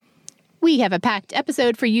We have a packed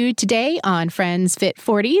episode for you today on Friends Fit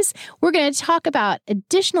 40s. We're going to talk about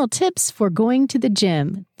additional tips for going to the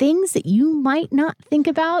gym, things that you might not think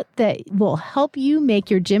about that will help you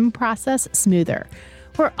make your gym process smoother.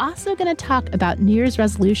 We're also going to talk about New Year's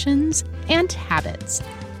resolutions and habits.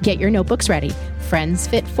 Get your notebooks ready. Friends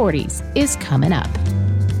Fit 40s is coming up.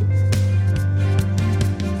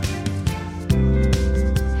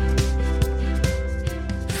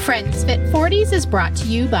 Friends Fit 40s is brought to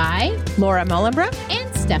you by Laura Mullenbrook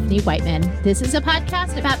and Stephanie Whiteman. This is a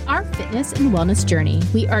podcast about our fitness and wellness journey.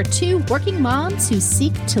 We are two working moms who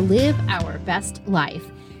seek to live our best life.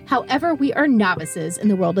 However, we are novices in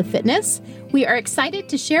the world of fitness. We are excited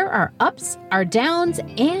to share our ups, our downs,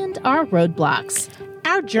 and our roadblocks.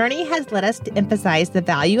 Our journey has led us to emphasize the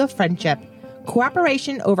value of friendship,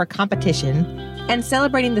 cooperation over competition, and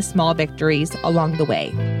celebrating the small victories along the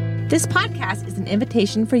way. This podcast is an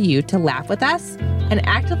invitation for you to laugh with us and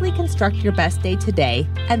actively construct your best day today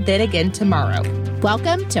and then again tomorrow.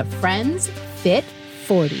 Welcome to Friends Fit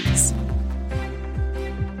 40s.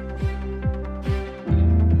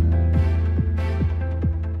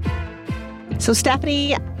 So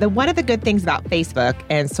Stephanie, one of the good things about Facebook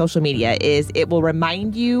and social media is it will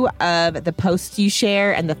remind you of the posts you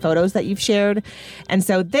share and the photos that you've shared. And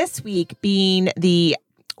so this week being the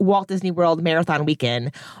Walt Disney World Marathon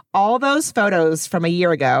weekend, all those photos from a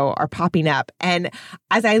year ago are popping up. And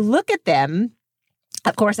as I look at them,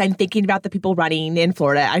 of course, I'm thinking about the people running in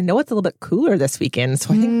Florida. I know it's a little bit cooler this weekend,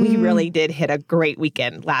 so I think we really did hit a great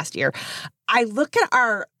weekend last year. I look at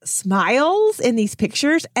our smiles in these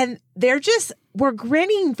pictures, and we're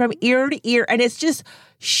grinning from ear to ear, and it's just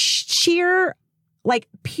sheer,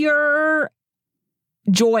 pure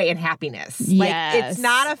joy and happiness. Yes. It's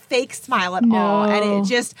not a fake smile at all. And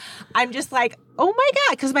I'm just like, oh my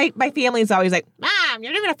God. Because my family is always like, Mom,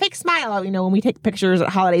 you're doing a fake smile, when we take pictures at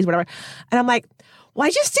holidays, whatever. And I'm like, well, I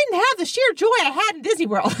just didn't have the sheer joy I had in Disney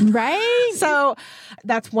World. Right. So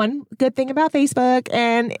that's one good thing about Facebook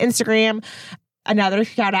and Instagram. Another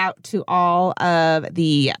shout out to all of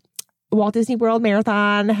the Walt Disney World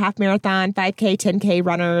Marathon, half marathon, 5K, 10K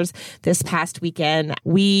runners this past weekend.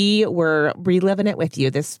 We were reliving it with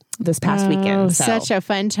you this past weekend. So. Such a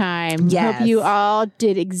fun time. Yes. Hope you all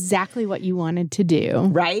did exactly what you wanted to do.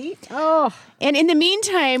 Right? Oh, and in the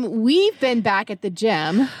meantime, we've been back at the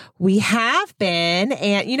gym. We have been.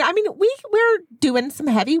 And, we're doing some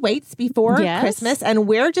heavy weights before Christmas. And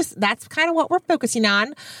that's kind of what we're focusing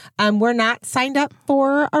on. We're not signed up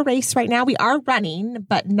for a race right now. We are running,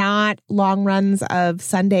 but not long runs of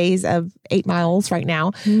Sundays of 8 miles right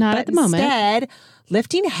now. Not at the moment. Instead,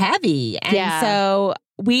 lifting heavy. And so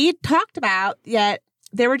we talked about yet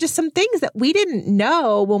there were just some things that we didn't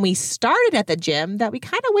know when we started at the gym that we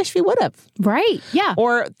kind of wish we would have. Right. Yeah.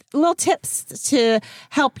 Or little tips to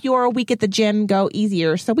help your week at the gym go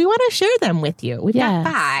easier. So we want to share them with you. We've got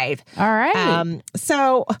 5. All right.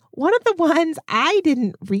 So one of the ones I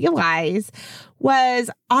didn't realize was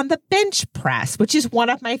on the bench press, which is one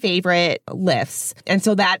of my favorite lifts. And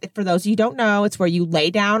so that, for those of you who don't know, it's where you lay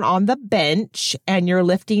down on the bench and you're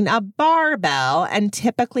lifting a barbell, and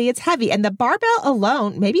typically it's heavy. And the barbell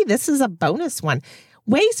alone, maybe this is a bonus one,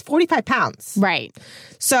 weighs 45 pounds. Right.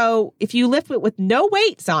 So if you lift it with no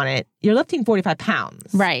weights on it, you're lifting 45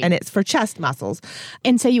 pounds. Right. And it's for chest muscles.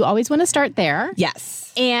 And so you always want to start there.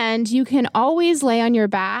 Yes. And you can always lay on your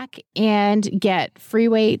back and get free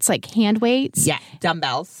weights, like hand weights. Yeah.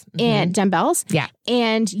 Dumbbells. And dumbbells. Yeah.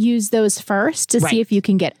 And use those first to see if you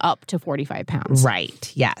can get up to 45 pounds.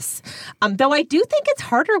 Right. Yes. Though I do think it's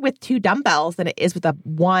harder with 2 dumbbells than it is with a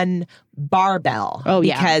 1 barbell. Oh,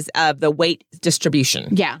 yeah. Because of the weight distribution.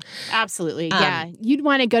 Yeah, absolutely. Yeah. You'd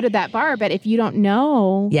want to go to that bar, but if you don't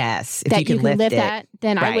know if that you can lift it, that,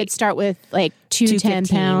 then I would start with like 2 10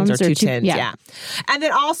 pounds or 2 10s. Yeah. And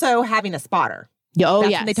then also having a spotter. Oh,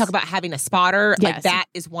 That's yes. when they talk about having a spotter. Yes. Like that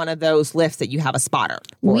is one of those lifts that you have a spotter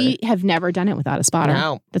for. We have never done it without a spotter.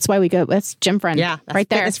 No. That's why we go. That's Gym Friend. Yeah. That's right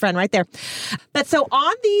there. Fitness Friend right there. But so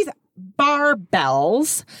on these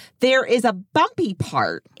barbells, there is a bumpy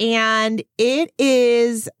part, and it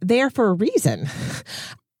is there for a reason.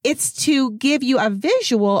 It's to give you a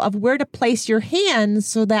visual of where to place your hands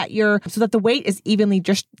so that the weight is evenly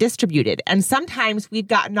distributed. And sometimes we've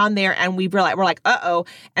gotten on there and we're like, uh-oh.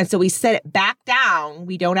 And so we set it back down.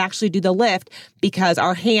 We don't actually do the lift because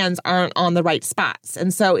our hands aren't on the right spots.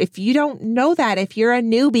 And so if you don't know that, if you're a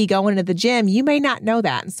newbie going to the gym, you may not know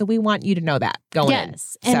that. And so we want you to know that going in.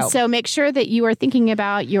 Yes. And so make sure that you are thinking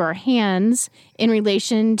about your hands in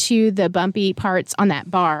relation to the bumpy parts on that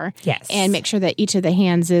bar. Yes. And make sure that each of the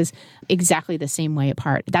hands is exactly the same way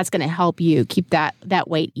apart. That's going to help you keep that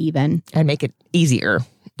weight even. And make it easier.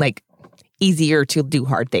 Like easier to do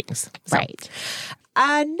hard things. So. Right.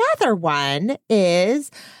 Another one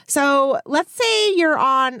is, so let's say you're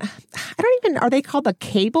on, are they called the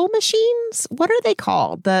cable machines? What are they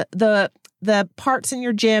called? The parts in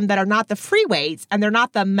your gym that are not the free weights and they're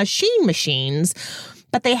not the machines,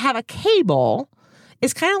 but they have a cable.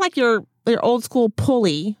 It's kind of like your old school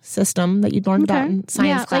pulley system that you learned about in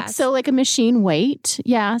science class. Like a machine weight.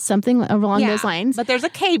 Yeah, something along those lines. But there's a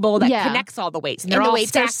cable that connects all the weights. And they're all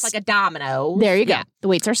stacked like a domino. There you go. The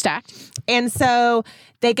weights are stacked. And so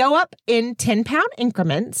they go up in 10-pound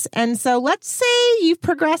increments. And so let's say you've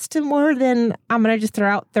progressed to more than, I'm going to just throw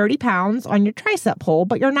out 30 pounds on your tricep pull,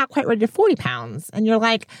 but you're not quite ready to 40 pounds. And you're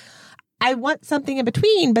like, I want something in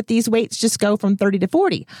between, but these weights just go from 30 to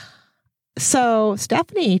 40. So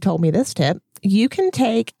Stephanie told me this tip. You can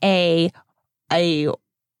take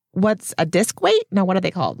what's a disc weight? No, what are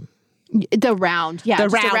they called? The round. Yeah. The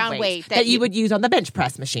round weight that you would use on the bench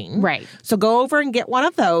press machine. Right. So go over and get one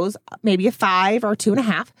of those, maybe a 5 or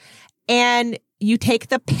 2.5. And you take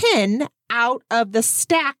the pin out of the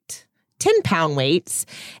stacked 10-pound weights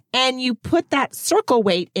and you put that circle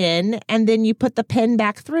weight in and then you put the pin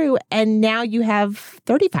back through and now you have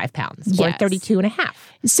 35 pounds or 32.5.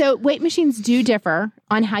 So weight machines do differ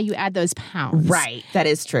on how you add those pounds. Right. That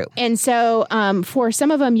is true. And so for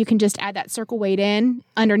some of them, you can just add that circle weight in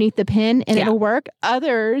underneath the pin and it'll work.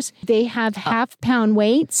 Others, they have half-pound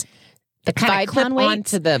weights. The kind of clip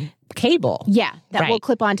onto the cable. Yeah, that will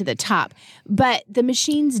clip onto the top. But the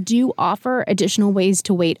machines do offer additional ways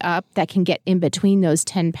to weight up that can get in between those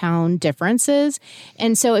 10-pound differences.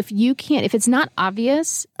 And so if it's not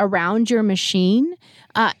obvious around your machine,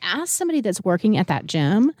 ask somebody that's working at that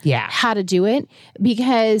gym how to do it,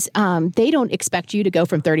 because they don't expect you to go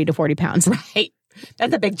from 30 to 40 pounds. Right.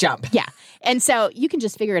 That's a big jump. Yeah. And so you can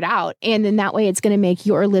just figure it out. And then that way it's going to make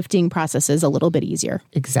your lifting processes a little bit easier.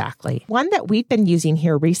 Exactly. One that we've been using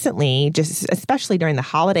here recently, just especially during the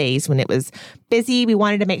holidays when it was busy, we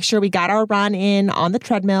wanted to make sure we got our run in on the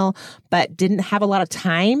treadmill, but didn't have a lot of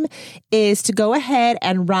time, is to go ahead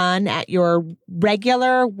and run at your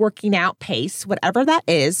regular working out pace, whatever that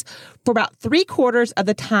is, for about 3/4 of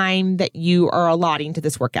the time that you are allotting to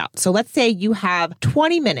this workout. So let's say you have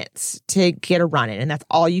 20 minutes to get a run in, and that's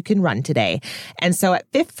all you can run today. And so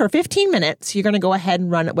for 15 minutes, you're going to go ahead and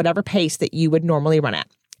run at whatever pace that you would normally run at.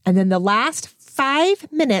 And then the last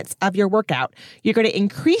 5 minutes of your workout, you're going to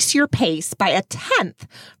increase your pace by 1/10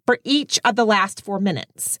 for each of the last 4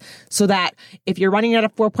 minutes. So that if you're running at a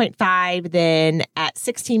 4.5, then at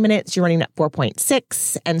 16 minutes, you're running at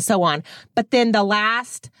 4.6 and so on. But then the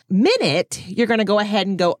last minute, you're going to go ahead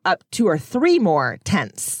and go up 2 or 3 more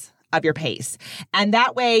tenths of your pace. And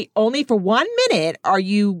that way, only for 1 minute are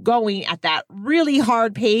you going at that really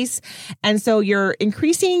hard pace. And so you're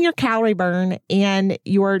increasing your calorie burn and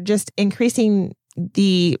you're just increasing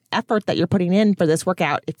the effort that you're putting in for this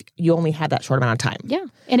workout if you only have that short amount of time. Yeah.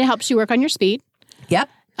 And it helps you work on your speed. Yep.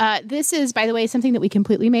 This is, by the way, something that we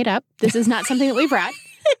completely made up. This is not something that we've read.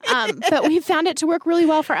 But we found it to work really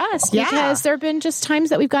well for us because there have been just times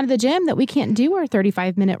that we've gone to the gym that we can't do our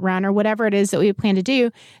 35-minute run or whatever it is that we plan to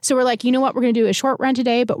do. So we're like, you know what? We're going to do a short run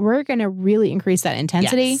today, but we're going to really increase that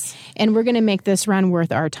intensity and we're going to make this run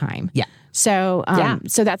worth our time. Yeah. So,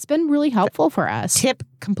 so that's been really helpful for us. Tip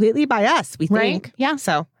completely by us, we think. Right? Yeah.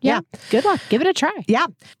 So, Good luck. Give it a try. Yeah.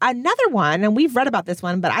 Another one, and we've read about this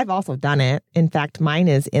one, but I've also done it. In fact, mine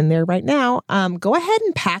is in there right now. Go ahead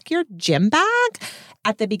and pack your gym bag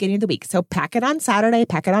at the beginning of the week. So pack it on Saturday,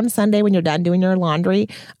 pack it on Sunday when you're done doing your laundry.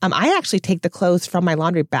 I actually take the clothes from my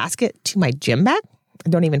laundry basket to my gym bag. I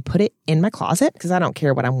don't even put it in my closet because I don't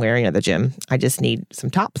care what I'm wearing at the gym. I just need some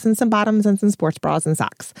tops and some bottoms and some sports bras and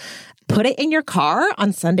socks. Put it in your car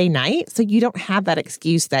on Sunday night so you don't have that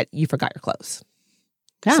excuse that you forgot your clothes.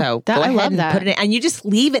 Yeah, so go ahead and put it in, and you just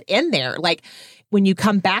leave it in there. Like when you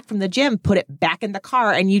come back from the gym, put it back in the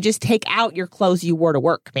car and you just take out your clothes you wore to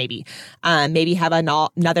work maybe. Maybe have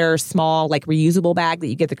another small like reusable bag that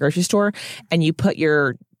you get at the grocery store and you put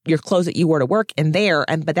your clothes that you wore to work in there.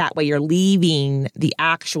 But that way you're leaving the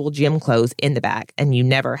actual gym clothes in the bag and you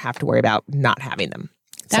never have to worry about not having them.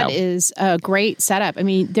 That is a great setup. I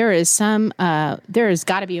mean, there has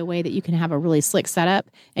got to be a way that you can have a really slick setup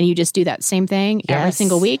and you just do that same thing every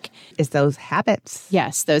single week. It's those habits.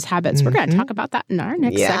 Yes, those habits. Mm-hmm. We're going to talk about that in our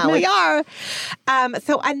next segment. Yeah, we are.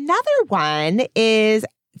 So another one is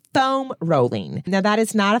foam rolling. Now, that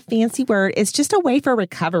is not a fancy word. It's just a way for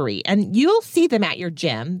recovery. And you'll see them at your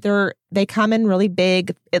gym. They come in really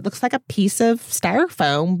big. It looks like a piece of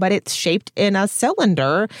styrofoam, but it's shaped in a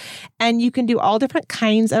cylinder. And you can do all different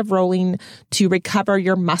kinds of rolling to recover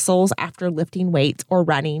your muscles after lifting weights or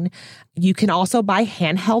running. You can also buy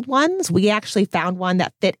handheld ones. We actually found one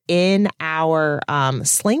that fit in our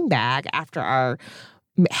sling bag after our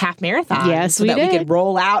half marathon. Yes, so we that did. we could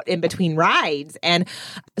roll out in between rides. And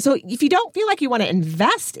so if you don't feel like you want to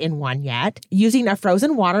invest in one yet, using a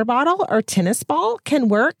frozen water bottle or tennis ball can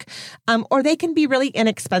work, or they can be really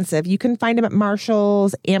inexpensive. You can find them at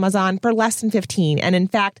Marshall's, Amazon for less than $15. And in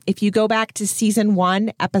fact, if you go back to season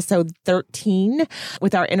 1, episode 13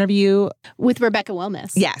 with our interview with Rebecca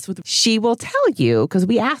Wilmus. Yes, she will tell you, because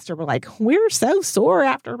we asked her, we're like, we're so sore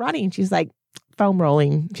after running. She's like, foam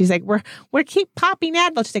rolling. She's like, we're keep popping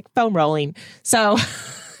Advil. She's like, foam rolling. So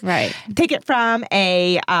right. Take it from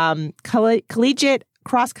a collegiate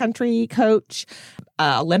cross-country coach,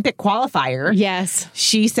 Olympic qualifier. Yes.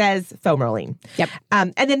 She says foam rolling. Yep.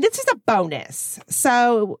 And then this is a bonus.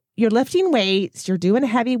 So you're lifting weights, you're doing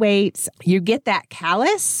heavy weights, you get that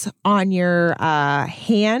callus on your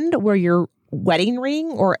hand where your wedding ring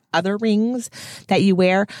or other rings that you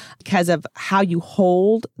wear because of how you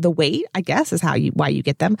hold the weight, I guess is why you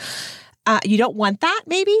get them. You don't want that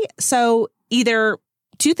maybe. So either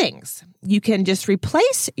two things. You can just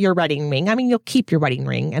replace your wedding ring. I mean, you'll keep your wedding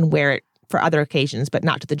ring and wear it for other occasions, but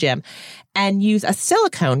not to the gym, and use a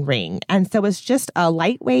silicone ring. And so it's just a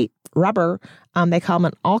lightweight rubber. They come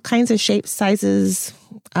in all kinds of shapes, sizes,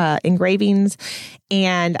 engravings,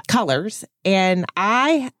 and colors. And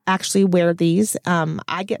I actually wear these.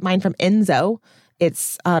 I get mine from Enzo.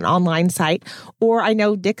 It's an online site. Or I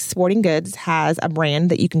know Dick's Sporting Goods has a brand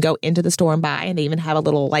that you can go into the store and buy. And they even have a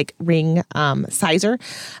little like ring sizer.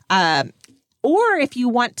 Or if you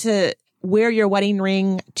want to wear your wedding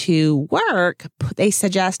ring to work, they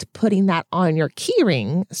suggest putting that on your key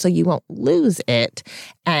ring so you won't lose it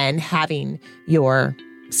and having your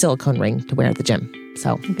silicone ring to wear at the gym.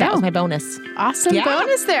 So that was my bonus. Awesome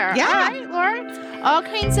bonus there. Yeah. All right, Laura. All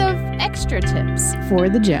kinds of extra tips for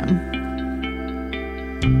the gym.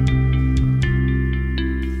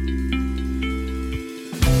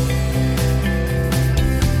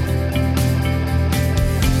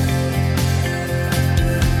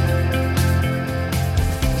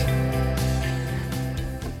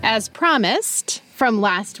 As promised from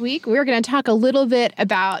last week, we're going to talk a little bit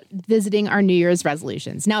about visiting our New Year's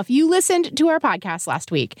resolutions. Now, if you listened to our podcast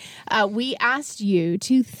last week, we asked you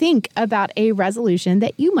to think about a resolution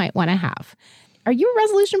that you might want to have. Are you a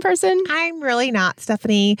resolution person? I'm really not,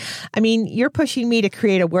 Stephanie. I mean, you're pushing me to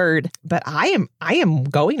create a word, but I am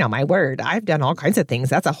going on my word. I've done all kinds of things.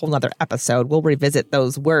 That's a whole nother episode. We'll revisit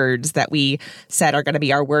those words that we said are going to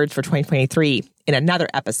be our words for 2023 in another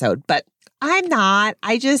episode. But I'm not.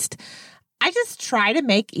 I just try to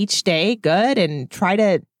make each day good and try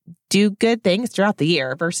to do good things throughout the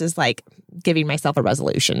year versus like giving myself a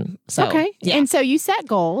resolution. So, okay. Yeah. And so you set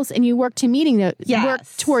goals and you work work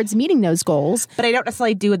towards meeting those goals. But I don't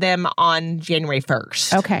necessarily do them on January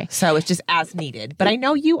 1st. Okay. So it's just as needed. But I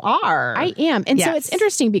know you are. I am. And so it's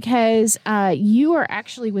interesting because you are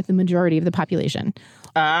actually with the majority of the population.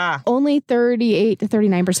 Only 38 to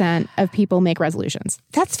 39% of people make resolutions.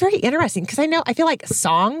 That's very interesting because I feel like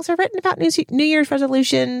songs are written about New Year's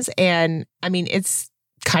resolutions. And I mean, it's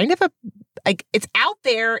kind of it's out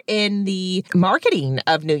there in the marketing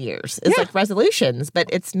of New Year's. It's like resolutions, but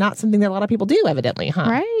it's not something that a lot of people do, evidently, huh?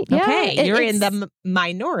 Right. Yeah. Okay. You're in the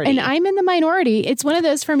minority. And I'm in the minority. It's one of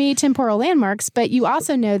those, for me, temporal landmarks, but you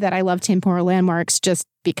also know that I love temporal landmarks just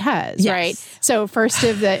because, right? So first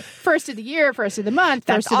of the year, first of the month,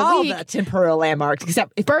 That's first of the all week. the temporal landmarks,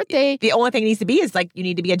 except birthday. The only thing needs to be is like you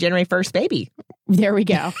need to be a January 1st baby. There we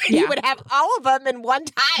go. You would have all of them in one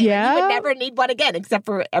time. Yeah. You would never need one again, except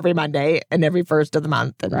for every Monday and every first of the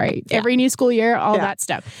month. And, right. Yeah. Every new school year, all that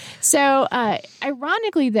stuff. So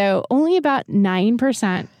ironically, though, only about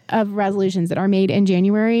 9% of resolutions that are made in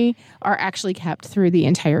January are actually kept through the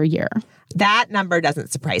entire year. That number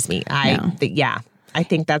doesn't surprise me. I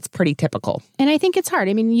think that's pretty typical. And I think it's hard.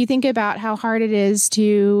 I mean, you think about how hard it is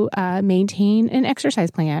to maintain an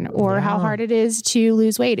exercise plan or how hard it is to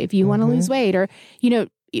lose weight if you want to lose weight or,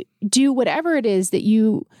 do whatever it is that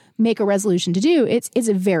you make a resolution to do. It's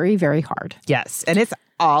very, very hard. Yes. And it's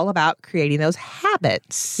all about creating those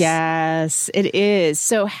habits. Yes, it is.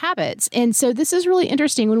 So habits. And so this is really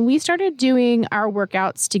interesting. When we started doing our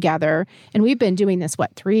workouts together, and we've been doing this,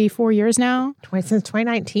 3-4 years now? Since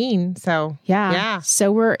 2019. So, yeah.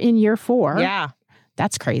 So we're in year 4. Yeah.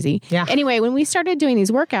 That's crazy. Yeah. Anyway, when we started doing these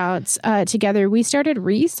workouts together, we started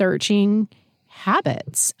researching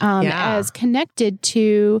habits as connected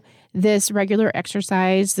to this regular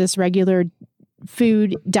exercise, this regular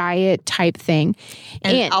food diet type thing.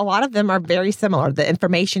 And a lot of them are very similar. The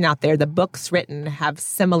information out there, the books written have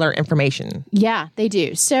similar information. Yeah, they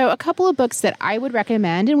do. So a couple of books that I would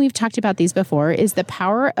recommend, and we've talked about these before, is The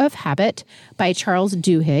Power of Habit by Charles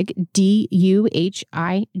Duhigg, D-U-H-I-G-G,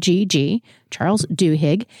 Charles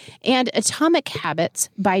Duhigg, and Atomic Habits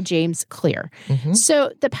by James Clear.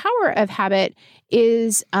 So The Power of Habit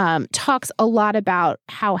is talks a lot about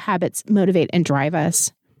how habits motivate and drive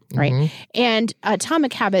us. Right. And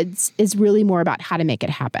Atomic Habits is really more about how to make it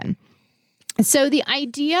happen. So the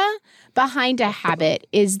idea behind a habit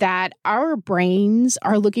is that our brains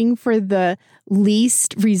are looking for the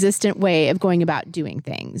least resistant way of going about doing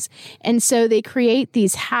things. And so they create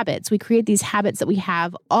these habits. We create these habits that we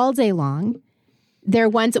have all day long. They're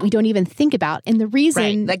ones that we don't even think about. And the reason...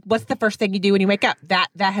 Right. Like, what's the first thing you do when you wake up? That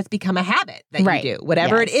has become a habit that you do.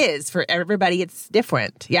 Whatever it is, for everybody, it's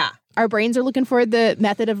different. Yeah. Our brains are looking for the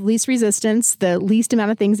method of least resistance, the least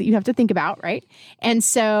amount of things that you have to think about, right? And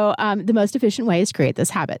so the most efficient way is to create this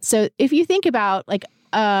habit. So if you think about like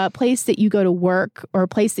a place that you go to work or a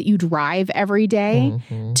place that you drive every day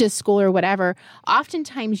to school or whatever,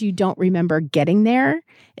 oftentimes you don't remember getting there.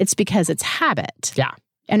 It's because it's habit. Yeah.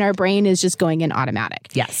 And our brain is just going in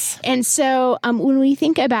automatic. Yes. And so when we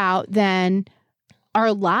think about then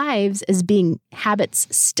our lives as being habits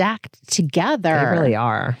stacked together, They really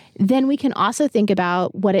are. then we can also think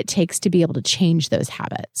about what it takes to be able to change those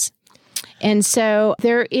habits. And so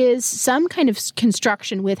there is some kind of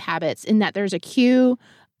construction with habits in that there's a cue,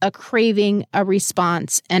 a craving, a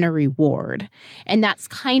response, and a reward. And that's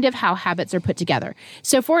kind of how habits are put together.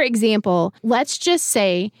 So for example, let's just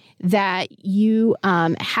say that you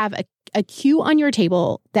have a cue on your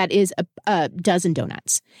table that is a dozen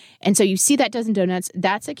donuts. And so you see that dozen donuts,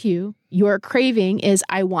 that's a cue. Your craving is,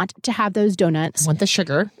 I want to have those donuts. I want the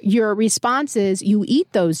sugar. Your response is, you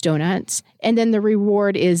eat those donuts. And then the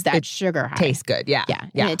reward is that sugar high. Tastes good. Yeah. Yeah.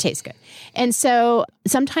 And it tastes good. And so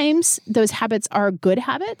sometimes those habits are good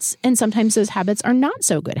habits, and sometimes those habits are not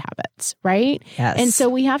so good habits, right? Yes. And so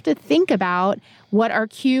we have to think about what our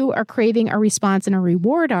cue, our craving, our response, and our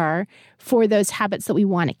reward are for those habits that we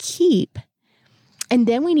want to keep. And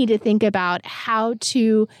then we need to think about how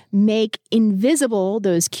to make invisible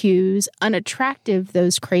those cues, unattractive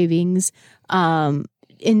those cravings,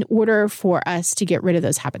 in order for us to get rid of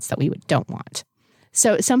those habits that we don't want.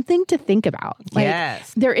 So something to think about. Like,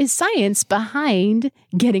 yes. There is science behind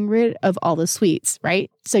getting rid of all the sweets, right?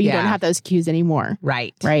 So you don't have those cues anymore.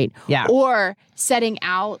 Right. Right. Yeah. Or setting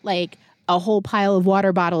out like a whole pile of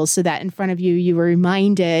water bottles so that in front of you, you were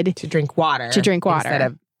reminded to drink water. Instead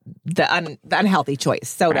of the unhealthy choice,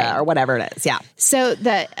 soda or whatever it is. Yeah. So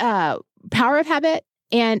the Power of Habit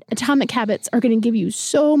and Atomic Habits are going to give you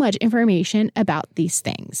so much information about these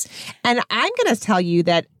things. And I'm going to tell you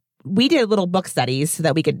that we did little book studies so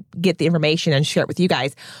that we could get the information and share it with you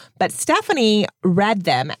guys. But Stephanie read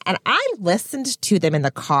them and I listened to them in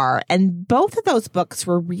the car. And both of those books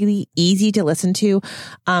were really easy to listen to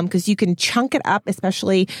because you can chunk it up,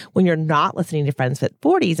 especially when you're not listening to Friends Fit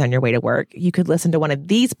 40s on your way to work. You could listen to one of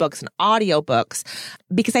these books, an audio books,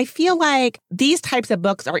 because I feel like these types of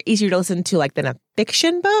books are easier to listen to like than a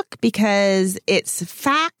fiction book because it's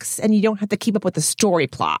facts and you don't have to keep up with the story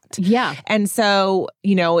plot. Yeah. And so,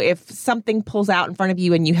 if something pulls out in front of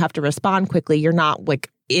you and you have to respond quickly, you're not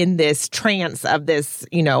like in this trance of this,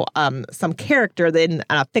 some character in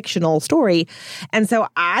a fictional story. And so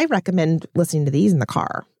I recommend listening to these in the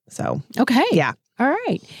car. So, okay. Yeah. All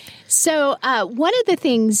right. So one of the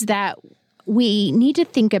things that we need to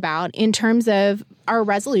think about in terms of our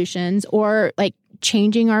resolutions or like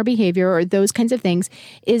changing our behavior or those kinds of things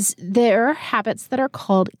is there are habits that are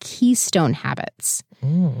called keystone habits.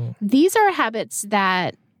 These are habits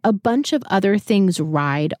that a bunch of other things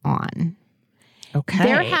ride on. Okay.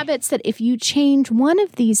 They're habits that if you change one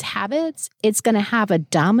of these habits, it's going to have a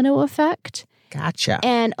domino effect. Gotcha.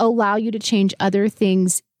 And allow you to change other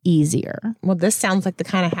things easier. Well, this sounds like the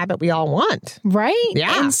kind of habit we all want. Right?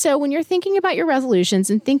 Yeah. And so when you're thinking about your resolutions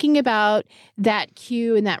and thinking about that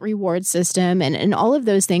cue and that reward system and all of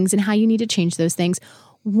those things and how you need to change those things,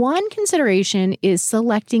 one consideration is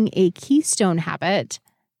selecting a keystone habit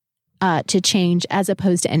to change as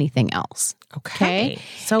opposed to anything else. Okay.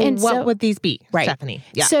 So And what so- would these be, Right. Stephanie?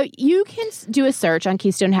 Yeah. So you can do a search on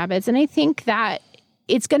keystone habits, and I think that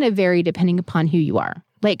it's going to vary depending upon who you are.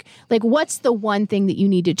 Like what's the one thing that you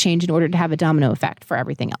need to change in order to have a domino effect for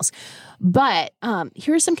everything else? But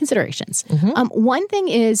here are some considerations. One thing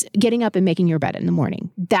is getting up and making your bed in the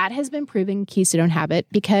morning. That has been proven keystone habit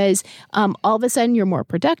because all of a sudden you're more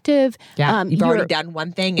productive. Yeah, you've already done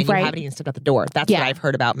one thing and you haven't even stepped out the door. That's what I've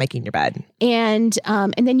heard about making your bed. And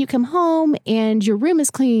then you come home and your room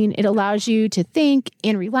is clean. It allows you to think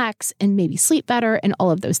and relax and maybe sleep better and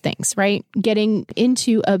all of those things, right? Getting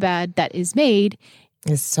into a bed that is made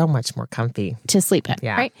is so much more comfy to sleep in,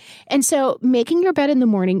 right? And so making your bed in the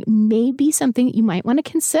morning may be something that you might want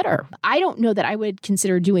to consider. I don't know that I would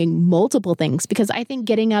consider doing multiple things because I think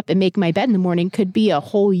getting up and making my bed in the morning could be a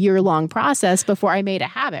whole year-long process before I made a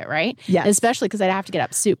habit, right? Yes. Especially because I'd have to get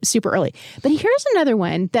up super early. But here's another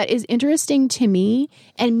one that is interesting to me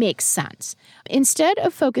and makes sense. Instead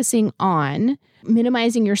of focusing on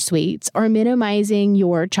minimizing your sweets or minimizing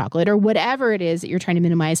your chocolate or whatever it is that you're trying to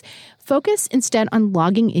minimize, focus instead on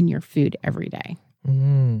logging in your food every day.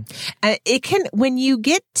 It can, when you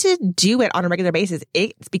get to do it on a regular basis,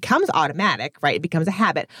 it becomes automatic, right? It becomes a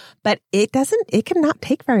habit, but it cannot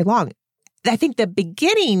take very long. I think the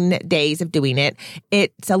beginning days of doing it,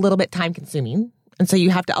 it's a little bit time consuming. And so you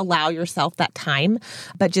have to allow yourself that time,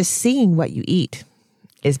 but just seeing what you eat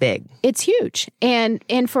is big. It's huge. And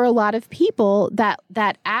for a lot of people,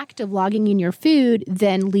 that act of logging in your food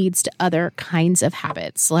then leads to other kinds of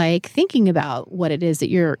habits, like thinking about what it is that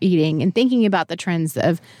you're eating and thinking about the trends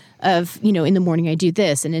of in the morning I do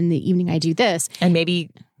this and in the evening I do this. And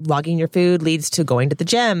maybe logging your food leads to going to the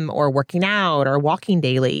gym or working out or walking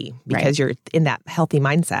daily because you're in that healthy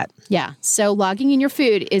mindset. Yeah. So logging in your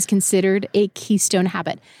food is considered a keystone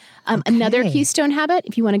habit. Another keystone habit,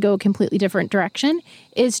 if you want to go a completely different direction,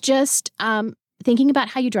 is just thinking about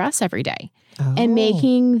how you dress every day and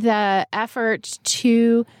making the effort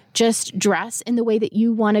to just dress in the way that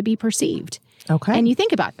you want to be perceived. Okay. And you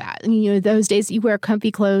think about that. Those days that you wear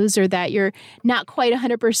comfy clothes or that you're not quite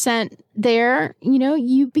 100% there,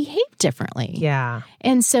 you behave differently. Yeah.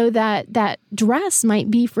 And so that dress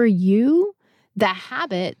might be for you the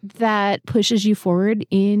habit that pushes you forward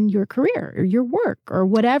in your career or your work or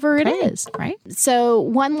whatever it is, right? So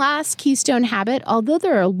one last keystone habit, although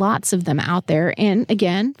there are lots of them out there, and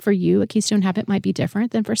again, for you, a keystone habit might be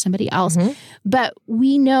different than for somebody else, but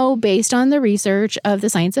we know based on the research of the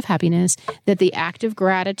science of happiness that the act of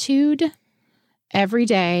gratitude every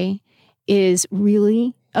day is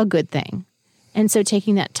really a good thing. And so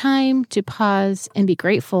taking that time to pause and be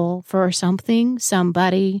grateful for something,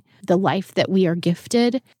 somebody, the life that we are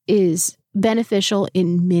gifted is beneficial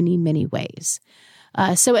in many, many ways.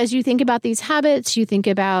 So as you think about these habits, you think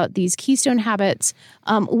about these keystone habits,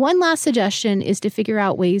 one last suggestion is to figure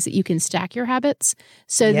out ways that you can stack your habits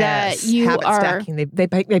so that you habit stacking.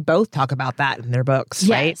 They both talk about that in their books,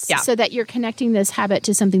 right? Yeah. So that you're connecting this habit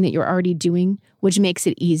to something that you're already doing, which makes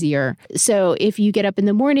it easier. So if you get up in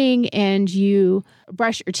the morning and you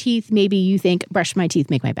brush your teeth, maybe you think, brush my teeth,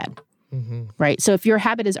 make my bed. Right? So if your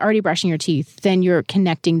habit is already brushing your teeth, then you're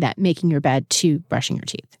connecting that making your bed to brushing your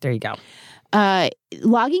teeth. There you go.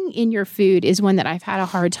 Logging in your food is one that I've had a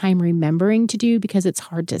hard time remembering to do because it's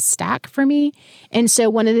hard to stack for me. And so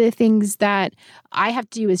one of the things that I have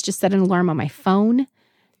to do is just set an alarm on my phone.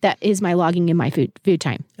 That is my logging in my food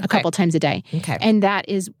time a couple times a day. Okay. And that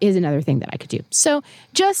is another thing that I could do. So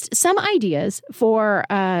just some ideas for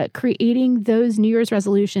creating those New Year's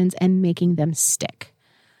resolutions and making them stick.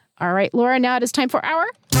 All right, Laura, now it is time for our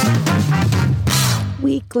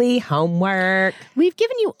weekly homework. We've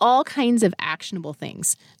given you all kinds of actionable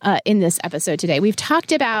things in this episode today. We've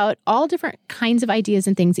talked about all different kinds of ideas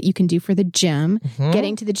and things that you can do for the gym,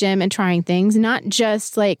 getting to the gym and trying things, not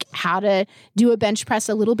just like how to do a bench press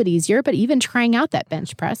a little bit easier, but even trying out that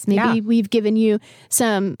bench press. Maybe we've given you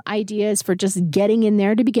some ideas for just getting in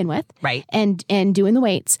there to begin with, right? And doing the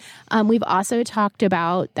weights. We've also talked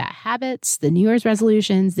about the habits, the New Year's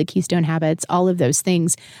resolutions, the keystone habits, all of those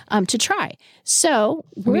things to try. So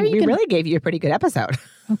we really gave you a pretty good episode.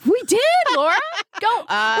 We did, Laura. Go.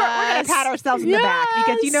 We're going to pat ourselves in the back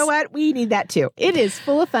because you know what? We need that too. It is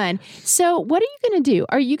full of fun. So what are you going to do?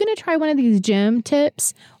 Are you going to try one of these gym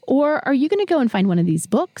tips or are you going to go and find one of these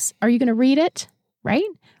books? Are you going to read it? Right?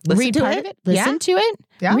 Read part of it. Listen to it.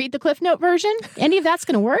 Yeah. Read the Cliff Note version. Any of that's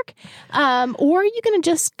going to work. Or are you going to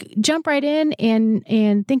just jump right in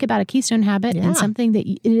and think about a keystone habit and something that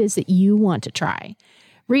it is that you want to try?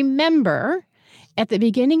 Remember, at the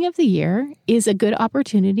beginning of the year is a good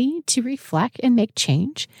opportunity to reflect and make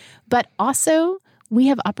change. But also, we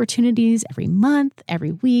have opportunities every month,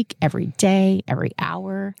 every week, every day, every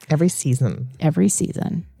hour. Every season.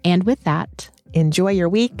 And with that, Enjoy your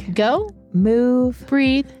week. Go, move,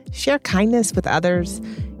 breathe, share kindness with others.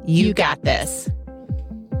 You got this.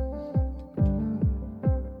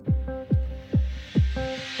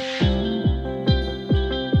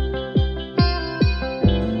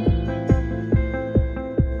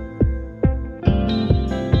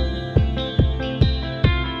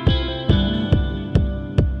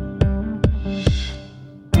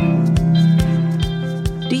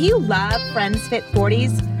 Do you love Friends Fit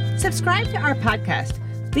 40s? Subscribe to our podcast,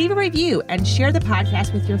 leave a review, and share the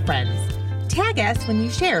podcast with your friends. Tag us when you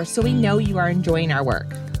share so we know you are enjoying our work.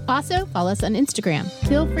 Also, follow us on Instagram.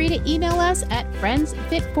 Feel free to email us at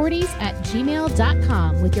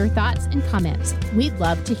friendsfit40s@gmail.com with your thoughts and comments. We'd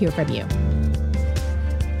love to hear from you.